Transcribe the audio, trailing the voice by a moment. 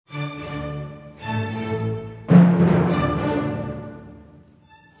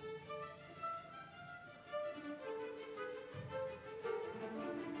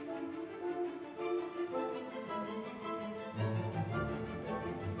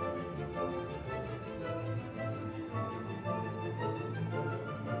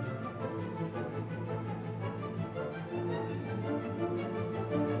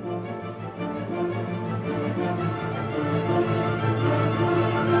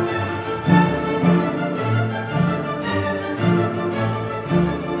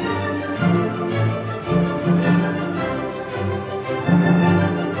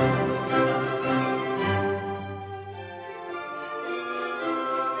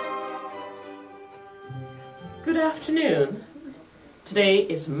Good afternoon. Today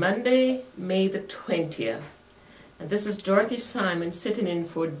is Monday, May the 20th, and this is Dorothy Simon sitting in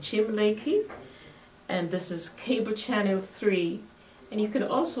for Jim Lakey, and this is Cable Channel 3, and you can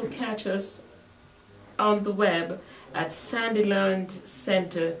also catch us on the web at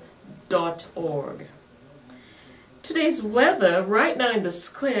sandylandcenter.org. Today's weather, right now in the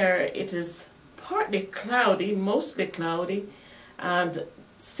square, it is partly cloudy, mostly cloudy, and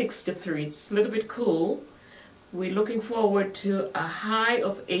 63. It's a little bit cool. We're looking forward to a high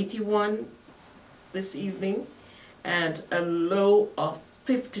of 81 this evening and a low of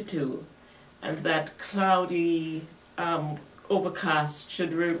 52. And that cloudy overcast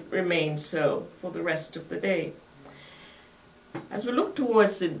should remain so for the rest of the day. As we look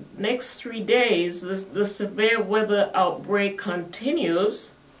towards the next 3 days, the severe weather outbreak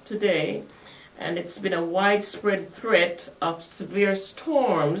continues today, and it's been a widespread threat of severe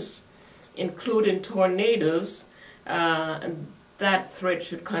storms, including tornadoes, and that threat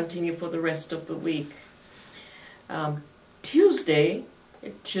should continue for the rest of the week. Tuesday,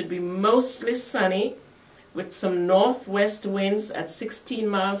 it should be mostly sunny with some northwest winds at 16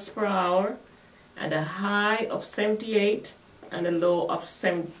 miles per hour and a high of 78 and a low of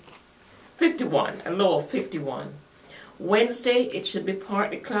 51, a low of 51. Wednesday, it should be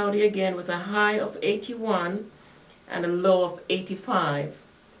partly cloudy again with a high of 81 and a low of 85.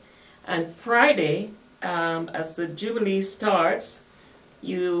 And Friday, as the Jubilee starts,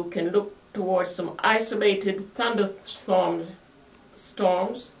 you can look towards some isolated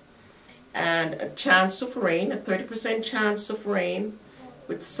thunderstorms and a chance of rain, a 30% chance of rain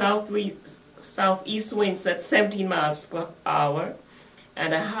with southeast winds at 17 miles per hour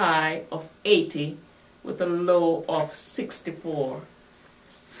and a high of 80 with a low of 64.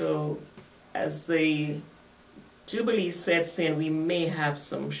 So as the Jubilee sets in, we may have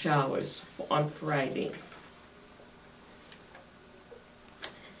some showers on Friday.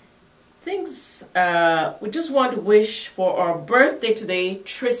 We just want to wish for our birthday today,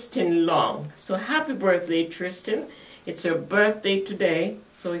 Tristan Long. So happy birthday, Tristan. It's her birthday today.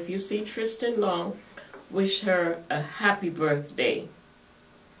 So if you see Tristan Long, wish her a happy birthday.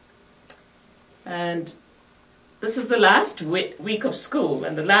 And this is the last week of school,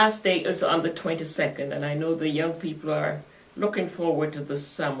 and the last day is on the 22nd, and I know the young people are looking forward to the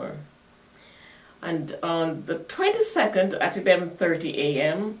summer. And on the 22nd at 11:30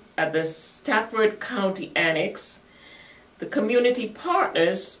 a.m. at the Stafford County Annex, the community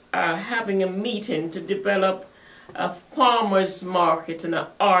partners are having a meeting to develop a farmers market and an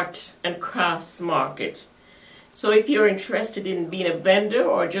art and crafts market. So if you're interested in being a vendor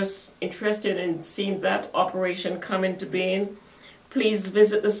or just interested in seeing that operation come into being, please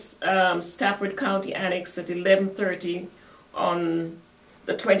visit the Stafford County Annex at 11:30 on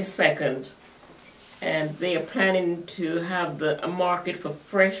the 22nd. And they are planning to have a market for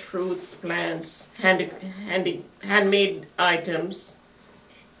fresh fruits, plants, handmade items,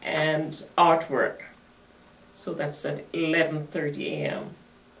 and artwork. So that's at 11:30 a.m.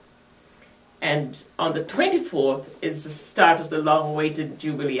 And on the 24th is the start of the long-awaited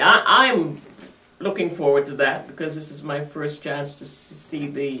Jubilee. I'm looking forward to that because this is my first chance to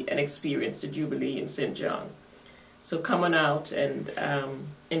see and experience the Jubilee in St. John. So come on out and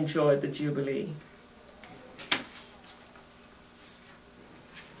enjoy the Jubilee.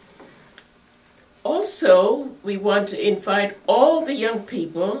 Also, we want to invite all the young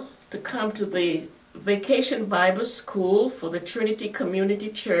people to come to the Vacation Bible School for the Trinity Community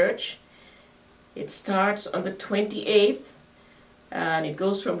Church. It starts on the 28th, and it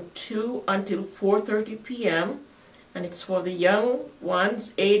goes from 2 until 4:30 p.m., and it's for the young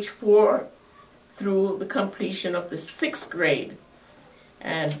ones, age 4 through the completion of the 6th grade.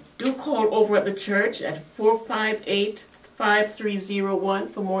 And do call over at the church at 458-5301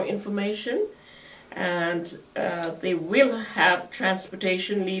 for more information. And they will have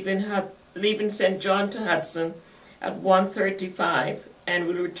transportation leaving St. John to Hudson at 1:35 and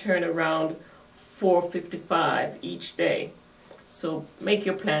will return around 4:55 each day. So make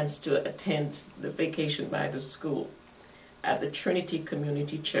your plans to attend the Vacation Bible School at the Trinity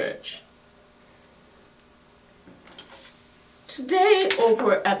Community Church. Today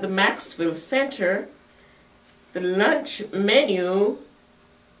over at the Maxville Center, the lunch menu,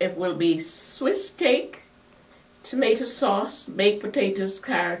 it will be Swiss steak, tomato sauce, baked potatoes,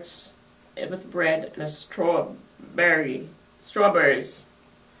 carrots with bread, and strawberries.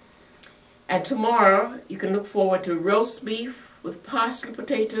 And tomorrow, you can look forward to roast beef with parsley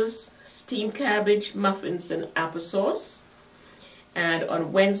potatoes, steamed cabbage, muffins, and applesauce. And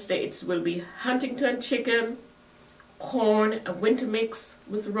on Wednesday, it will be Huntington chicken, corn, a winter mix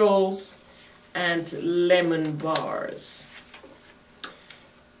with rolls, and lemon bars.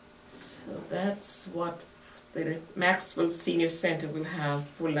 So that's what the Maxwell Senior Center will have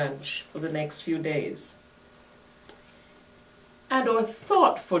for lunch for the next few days. And our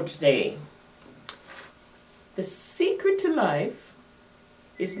thought for today: the secret to life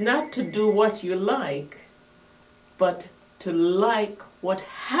is not to do what you like, but to like what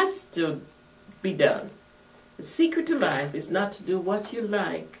has to be done. The secret to life is not to do what you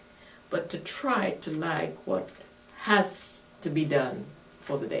like, but to try to like what has to be done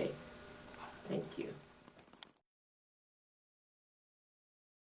for the day. Thank you.